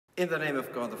In the name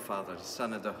of God the Father, the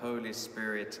Son, and the Holy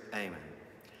Spirit. Amen.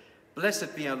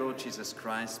 Blessed be our Lord Jesus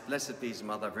Christ. Blessed be his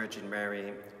Mother, Virgin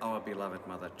Mary, our beloved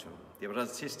Mother too. Dear brothers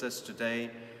and sisters, today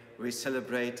we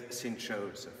celebrate Saint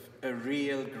Joseph, a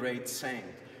real great saint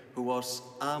who was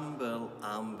humble.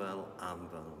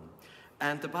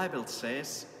 And the Bible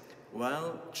says,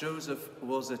 well, Joseph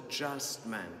was a just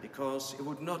man because he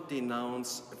would not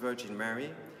denounce Virgin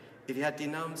Mary. If he had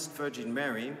denounced Virgin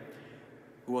Mary,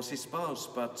 who was his spouse,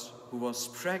 but who was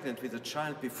pregnant with a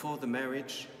child before the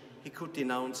marriage, he could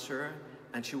denounce her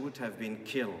and she would have been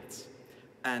killed.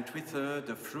 And with her,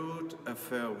 the fruit of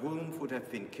her womb would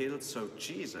have been killed, so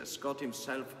Jesus, God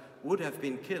himself, would have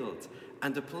been killed.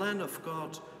 And the plan of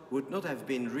God would not have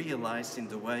been realized in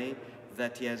the way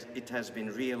that it has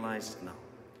been realized now.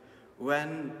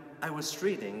 When I was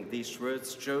reading these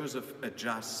words, Joseph, a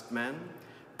just man,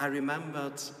 I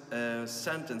remembered a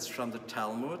sentence from the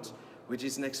Talmud, which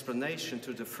is an explanation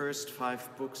to the first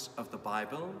 5 books of the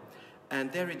Bible. And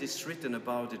there it is written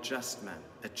about a just man.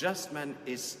 A just man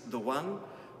is the one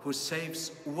who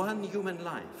saves one human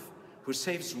life. Who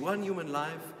saves one human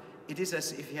life, it is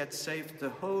as if he had saved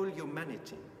the whole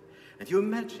humanity. And you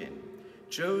imagine,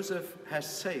 Joseph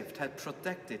had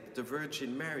protected the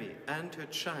Virgin Mary and her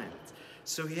child.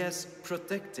 So he has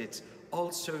protected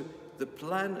also the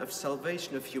plan of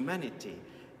salvation of humanity.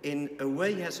 In a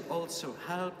way, he has also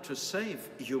helped to save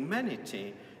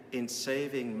humanity in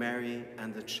saving Mary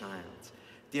and the child.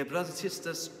 Dear brothers and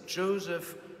sisters,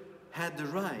 Joseph had the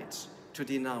right to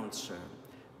denounce her,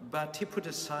 but he put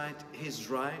aside his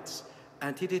rights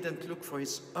and he didn't look for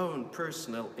his own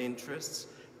personal interests,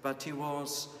 but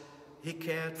he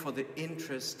cared for the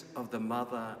interest of the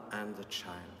mother and the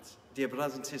child. Dear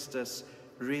brothers and sisters,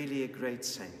 really a great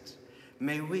saint.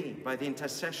 May we, by the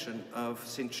intercession of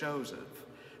Saint Joseph,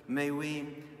 may we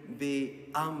be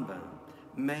humble.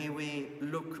 May we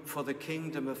look for the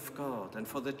kingdom of God and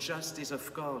for the justice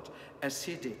of God as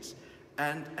he did.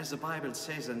 And as the Bible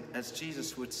says, and as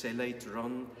Jesus would say later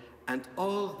on, and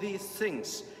all these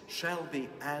things shall be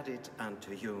added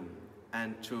unto you.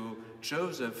 And to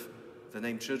Joseph, the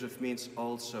name Joseph means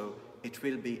also, it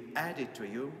will be added to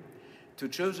you. To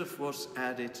Joseph was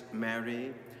added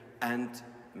Mary and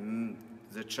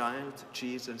the child,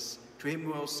 Jesus. To him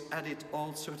was added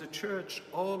also the church,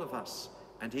 all of us.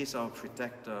 And he's our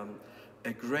protector,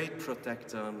 a great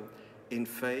protector in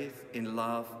faith, in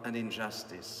love, and in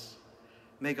justice.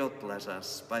 May God bless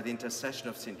us by the intercession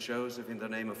of Saint Joseph, in the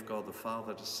name of God the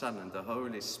Father, the Son, and the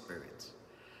Holy Spirit.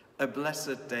 A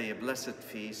blessed day, a blessed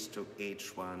feast to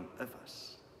each one of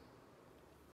us.